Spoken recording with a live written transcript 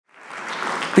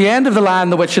the end of The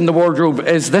Lion, the Witch, and the Wardrobe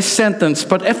is this sentence: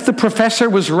 "But if the professor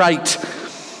was right,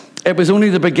 it was only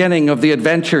the beginning of the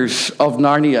adventures of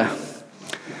Narnia."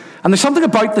 And there's something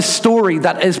about the story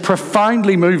that is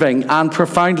profoundly moving and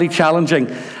profoundly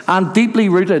challenging and deeply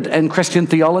rooted in Christian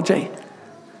theology.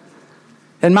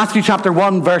 In Matthew chapter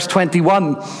 1, verse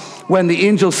 21, when the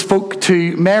angel spoke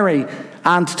to Mary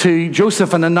and to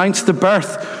Joseph and announced the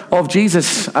birth of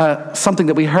Jesus, something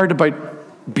that we heard about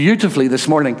beautifully this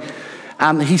morning,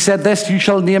 and he said this: "You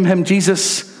shall name him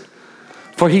Jesus,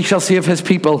 for he shall save his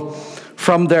people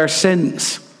from their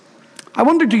sins." I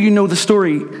wonder, do you know the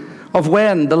story of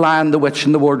when The Lion, the Witch,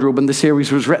 and the Wardrobe in the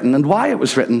series was written and why it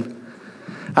was written?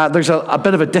 There's a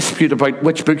bit of a dispute about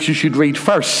which books you should read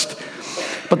first.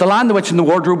 But The Lion, the Witch, and the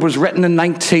Wardrobe was written in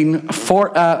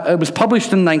it was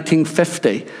published in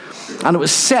 1950, and it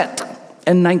was set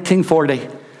in 1940,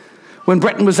 when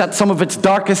Britain was at some of its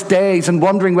darkest days and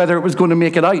wondering whether it was going to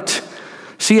make it out.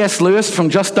 C.S. Lewis, from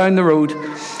just down the road,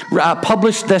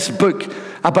 published this book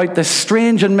about this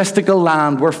strange and mystical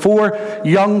land where 4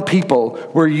 young people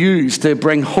were used to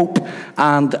bring hope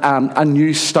and a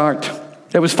new start.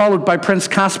 It was followed by Prince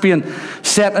Caspian,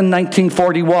 set in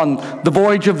 1941. The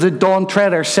Voyage of the Dawn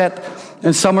Treader, set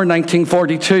in summer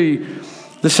 1942.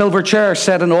 The Silver Chair,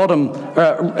 set in autumn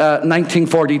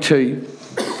 1942.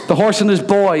 The Horse and His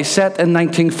Boy, set in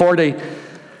 1940.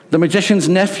 The Magician's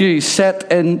Nephew,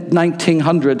 set in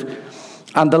 1900.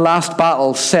 And The Last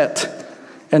Battle, set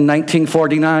in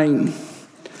 1949.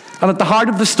 And at the heart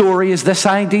of the story is this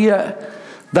idea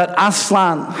that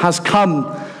Aslan has come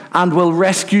and will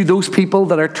rescue those people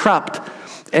that are trapped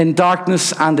in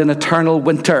darkness and in eternal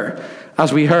winter,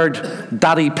 as we heard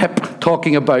Daddy Pip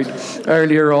talking about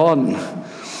earlier on.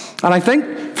 And I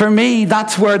think, for me,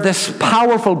 that's where this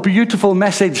powerful, beautiful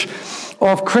message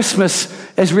of Christmas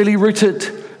is really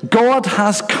rooted. God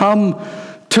has come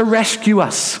to rescue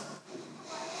us.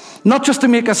 Not just to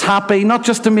make us happy, not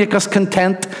just to make us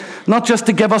content, not just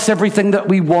to give us everything that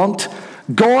we want.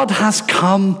 God has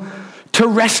come to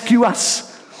rescue us.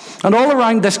 And all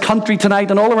around this country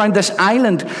tonight and all around this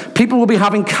island, people will be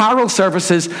having carol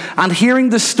services and hearing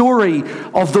the story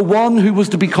of the one who was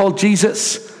to be called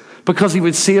Jesus, because he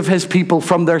would save his people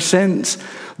from their sins.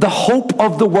 The hope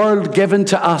of the world given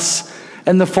to us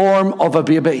in the form of a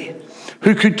baby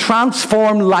who could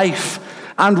transform life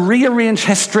and rearrange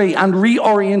history and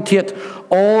reorientate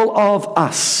all of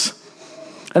us.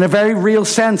 In a very real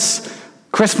sense,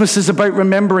 Christmas is about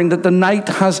remembering that the night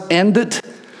has ended,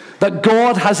 that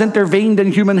God has intervened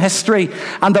in human history,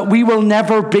 and that we will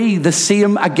never be the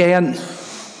same again.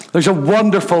 There's a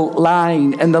wonderful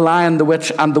line in The Lion, the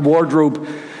Witch, and the Wardrobe,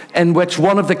 in which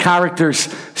one of the characters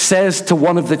says to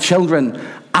one of the children,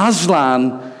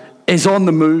 "Aslan is on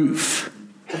the move.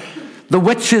 The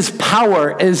witch's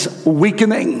power is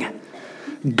weakening."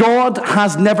 God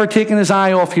has never taken his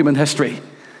eye off human history.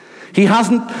 He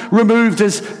hasn't removed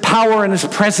his power and his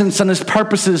presence and his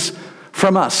purposes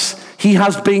from us. He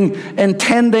has been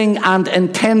intending and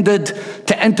intended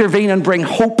to intervene and bring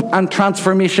hope and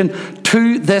transformation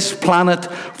to this planet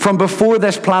from before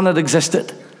this planet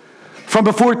existed. From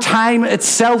before time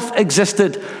itself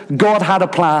existed, God had a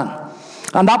plan.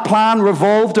 And that plan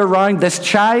revolved around this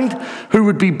child who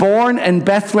would be born in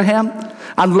Bethlehem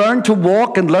and learn to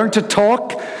walk and learn to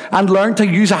talk and learn to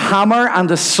use a hammer and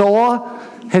a saw.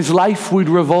 His life would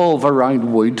revolve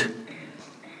around wood.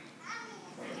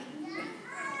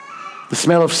 The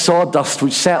smell of sawdust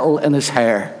would settle in his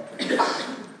hair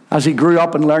as he grew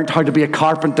up and learned how to be a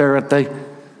carpenter at the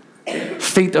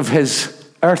feet of his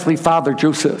earthly father,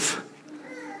 Joseph.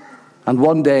 And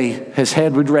one day his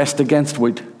head would rest against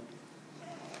wood.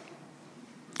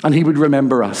 And he would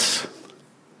remember us.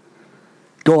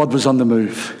 God was on the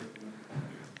move.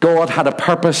 God had a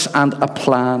purpose and a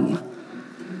plan.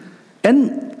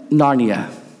 In Narnia,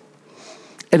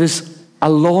 it is a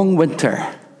long winter,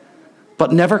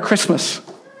 but never Christmas.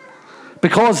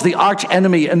 Because the arch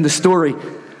enemy in the story,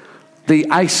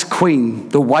 the Ice Queen,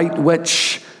 the White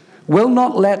Witch, will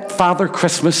not let Father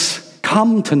Christmas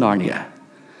come to Narnia.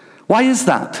 Why is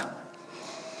that?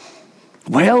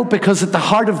 Well, because at the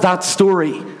heart of that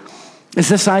story is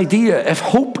this idea: if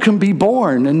hope can be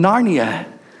born in Narnia,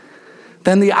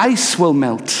 then the ice will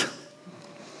melt.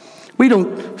 We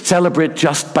don't celebrate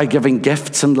just by giving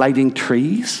gifts and lighting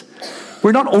trees.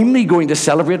 We're not only going to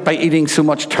celebrate by eating so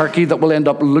much turkey that we'll end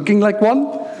up looking like one,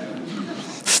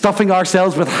 stuffing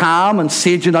ourselves with ham and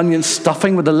sage and onion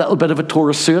stuffing with a little bit of a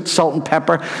Torah suet, salt and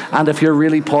pepper, and if you're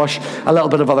really posh, a little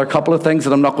bit of other couple of things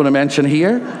that I'm not going to mention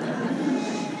here.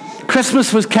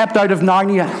 Christmas was kept out of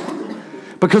Narnia,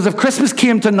 because if Christmas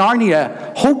came to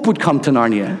Narnia, hope would come to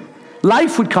Narnia.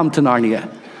 Life would come to Narnia.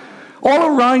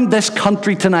 All around this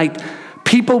country tonight,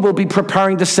 people will be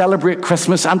preparing to celebrate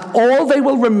Christmas, and all they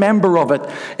will remember of it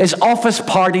is office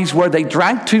parties where they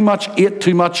drank too much, ate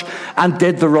too much, and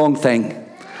did the wrong thing.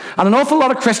 And an awful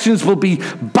lot of Christians will be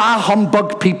bah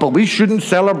humbug people. We shouldn't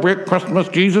celebrate Christmas.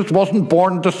 Jesus wasn't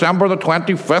born December the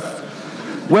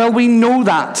 25th. Well, we know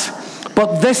that.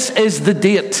 But this is the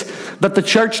date that the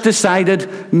church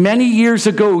decided many years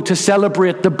ago to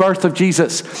celebrate the birth of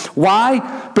Jesus.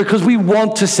 Why? Because we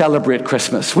want to celebrate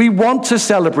Christmas. We want to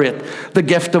celebrate the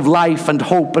gift of life and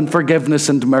hope and forgiveness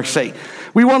and mercy.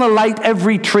 We want to light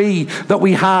every tree that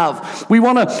we have. We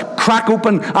want to crack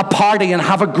open a party and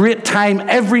have a great time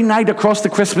every night across the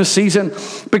Christmas season,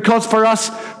 because for us,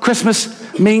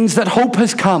 Christmas means that hope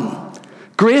has come,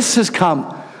 grace has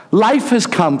come, life has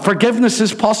come, forgiveness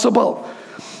is possible.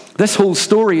 This whole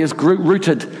story is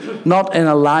rooted not in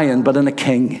a lion, but in a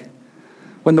king.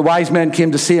 When the wise men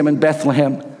came to see him in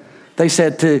Bethlehem, they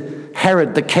said to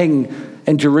Herod the king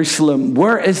in Jerusalem,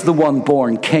 "Where is the one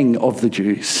born King of the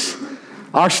Jews?"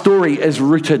 Our story is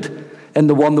rooted in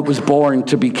the one that was born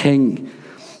to be king.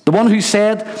 The one who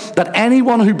said that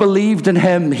anyone who believed in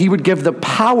him, he would give the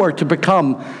power to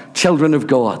become children of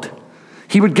God.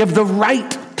 He would give the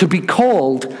right to be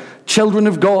called children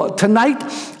of God. Tonight,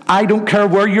 I don't care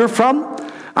where you're from.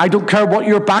 I don't care what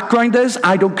your background is.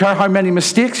 I don't care how many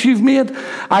mistakes you've made.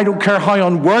 I don't care how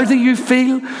unworthy you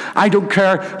feel. I don't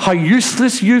care how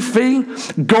useless you feel.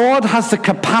 God has the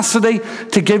capacity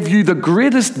to give you the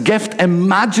greatest gift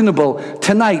imaginable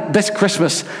tonight, this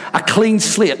Christmas: a clean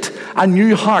slate, a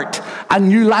new heart, a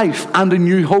new life, and a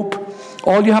new hope.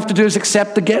 All you have to do is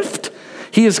accept the gift.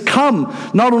 He has come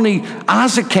not only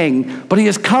as a king, but he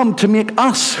has come to make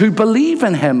us who believe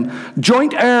in him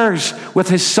joint heirs with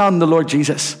his son, the Lord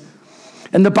Jesus.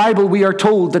 In the Bible, we are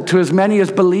told that to as many as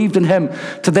believed in him,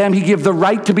 to them he gave the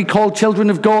right to be called children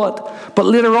of God. But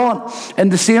later on, in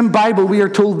the same Bible, we are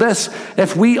told this: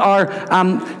 if we are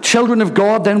children of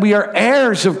God, then we are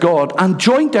heirs of God and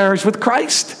joint heirs with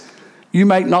Christ. You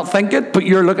might not think it, but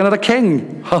you're looking at a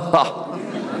king.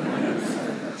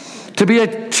 To be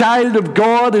a child of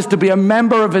God is to be a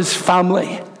member of his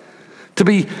family, to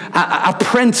be a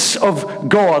prince of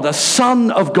God, a son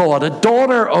of God, a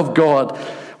daughter of God.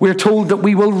 We're told that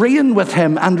we will reign with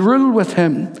him and rule with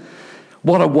him.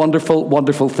 What a wonderful,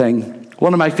 wonderful thing.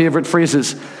 One of my favorite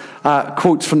phrases,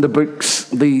 quotes from the books,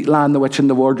 The Lion, the Witch, and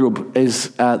the Wardrobe, is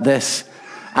this: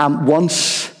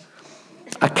 once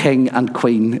a king and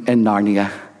queen in Narnia,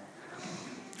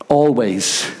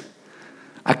 always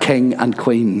a king and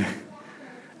queen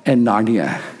in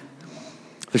Narnia.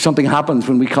 There's something happens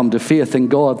when we come to faith in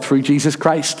God through Jesus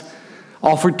Christ,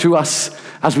 offered to us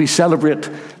as we celebrate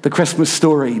the Christmas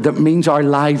story, that means our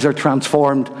lives are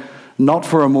transformed, not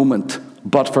for a moment,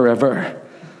 but forever.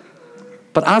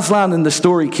 But Aslan in the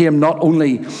story came not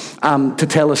only to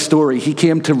tell a story, he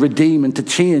came to redeem and to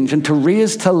change and to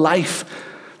raise to life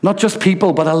not just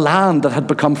people, but a land that had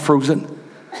become frozen.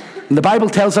 And the Bible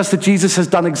tells us that Jesus has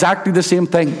done exactly the same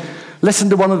thing.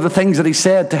 Listen to one of the things that he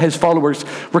said to his followers,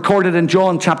 recorded in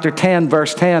John chapter 10,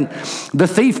 verse 10. "The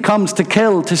thief comes to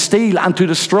kill, to steal, and to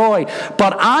destroy.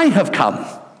 But I have come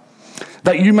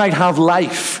that you might have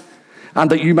life,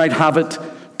 and that you might have it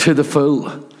to the full."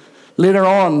 Later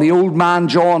on, the old man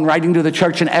John, writing to the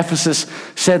church in Ephesus,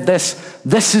 said this: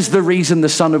 "This is the reason the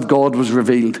Son of God was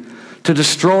revealed, to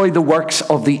destroy the works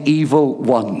of the evil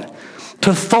one,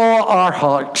 to thaw our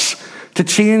hearts, to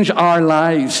change our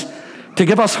lives, to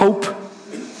give us hope."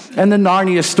 In the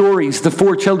Narnia stories, the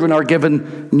four children are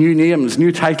given new names,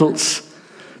 new titles.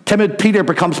 Timid Peter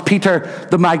becomes Peter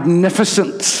the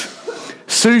Magnificent.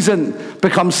 Susan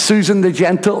becomes Susan the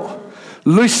Gentle.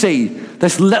 Lucy,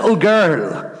 this little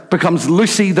girl, becomes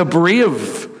Lucy the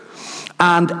Brave.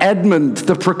 And Edmund,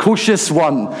 the precocious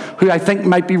one, who I think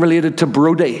might be related to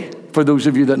Brody, for those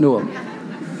of you that know him.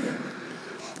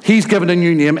 He's given a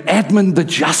new name, Edmund the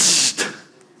Just.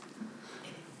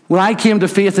 When I came to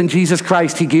faith in Jesus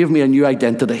Christ, he gave me a new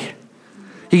identity.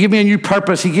 He gave me a new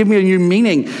purpose. He gave me a new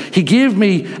meaning. He gave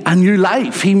me a new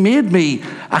life. He made me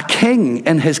a king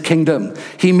in his kingdom.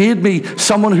 He made me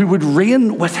someone who would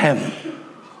reign with him.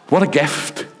 What a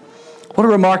gift. What a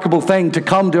remarkable thing to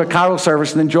come to a carol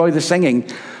service and enjoy the singing,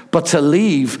 but to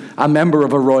leave a member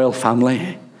of a royal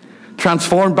family,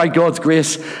 transformed by God's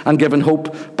grace and given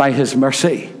hope by his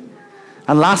mercy.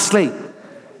 And lastly,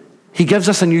 he gives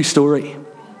us a new story.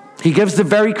 He gives the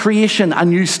very creation a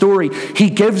new story. He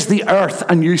gives the earth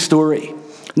a new story.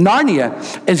 Narnia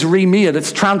is remade.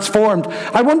 It's transformed.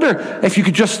 I wonder if you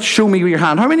could just show me with your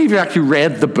hand. How many of you actually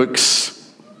read the books?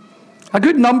 A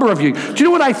good number of you. Do you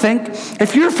know what I think?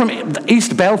 If you're from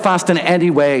East Belfast in any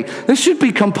way, this should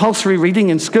be compulsory reading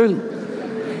in school.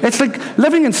 It's like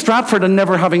living in Stratford and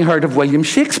never having heard of William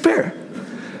Shakespeare.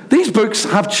 These books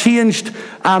have changed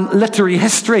literary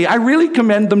history. I really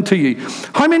commend them to you.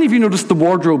 How many of you noticed the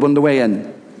wardrobe on the way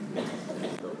in?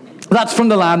 That's from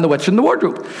The Lion, the Witch, and the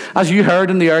Wardrobe. As you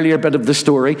heard in the earlier bit of the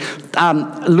story,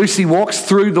 Lucy walks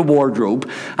through the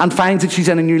wardrobe and finds that she's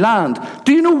in a new land.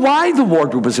 Do you know why the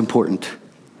wardrobe is important?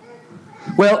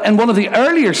 Well, in one of the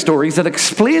earlier stories that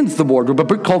explains the wardrobe, a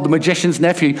book called The Magician's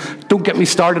Nephew, don't get me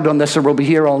started on this or we'll be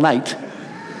here all night.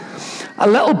 A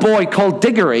little boy called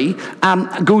Diggory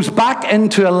goes back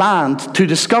into a land to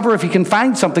discover if he can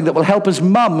find something that will help his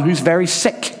mum, who's very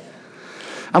sick.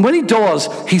 And when he does,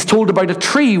 he's told about a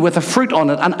tree with a fruit on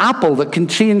it, an apple that can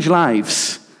change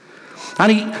lives. And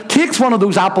he takes one of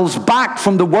those apples back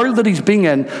from the world that he's been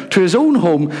in to his own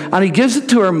home, and he gives it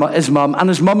to his mum, and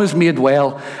his mum is made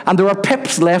well, and there are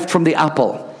pips left from the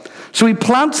apple. So he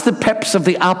plants the pips of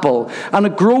the apple, and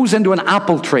it grows into an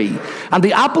apple tree. And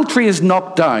the apple tree is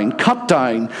knocked down, cut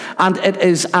down, and it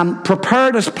is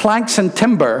prepared as planks and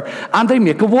timber, and they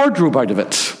make a wardrobe out of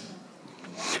it.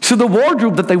 So the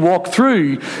wardrobe that they walk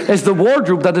through is the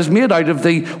wardrobe that is made out of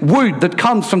the wood that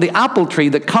comes from the apple tree,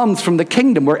 that comes from the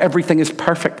kingdom where everything is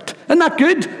perfect. Isn't that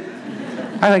good?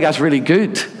 I think that's really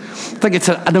good. I think it's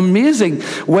an amazing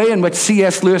way in which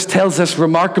C.S. Lewis tells this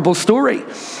remarkable story.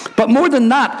 But more than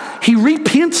that, he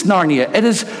repaints Narnia. It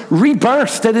is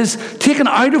rebirthed. It is taken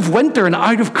out of winter and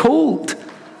out of cold.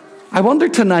 I wonder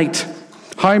tonight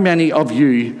how many of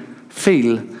you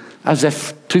feel as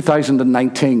if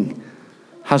 2019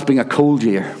 has been a cold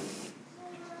year.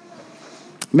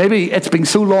 Maybe it's been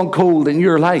so long cold in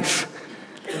your life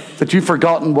that you've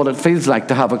forgotten what it feels like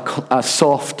to have a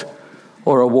soft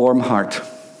or a warm heart.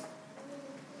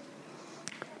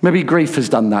 Maybe grief has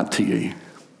done that to you.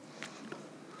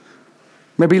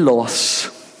 Maybe loss.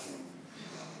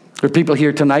 There are people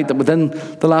here tonight that within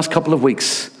the last couple of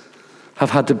weeks have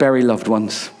had to bury loved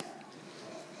ones.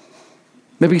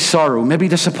 Maybe sorrow, maybe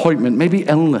disappointment, maybe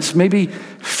illness, maybe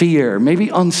fear, maybe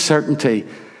uncertainty,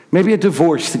 maybe a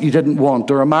divorce that you didn't want,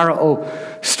 or a marital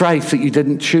strife that you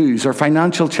didn't choose, or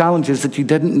financial challenges that you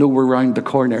didn't know were around the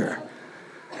corner.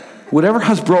 Whatever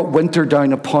has brought winter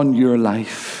down upon your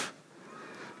life,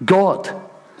 God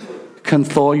can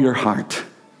thaw your heart.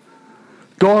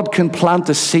 God can plant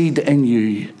a seed in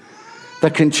you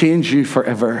that can change you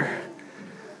forever.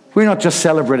 We're not just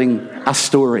celebrating a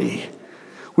story.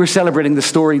 We're celebrating the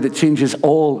story that changes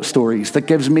all stories, that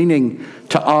gives meaning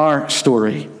to our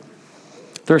story.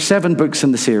 There are 7 books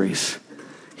in the series.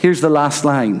 Here's the last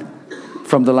line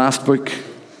from the last book.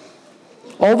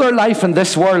 All their life in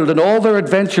this world and all their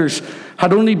adventures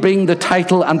had only been the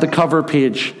title and the cover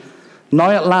page.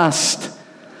 Now at last,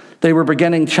 they were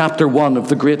beginning chapter 1 of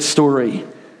the great story,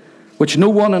 which no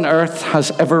one on earth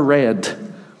has ever read,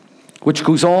 which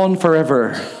goes on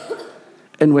forever,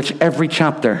 in which every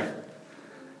chapter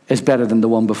is better than the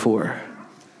one before.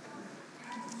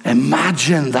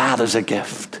 Imagine that as a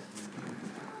gift.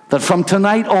 That from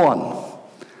tonight on,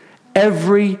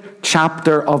 every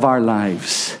chapter of our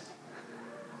lives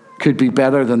could be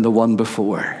better than the one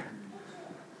before.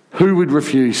 Who would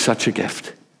refuse such a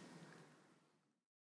gift?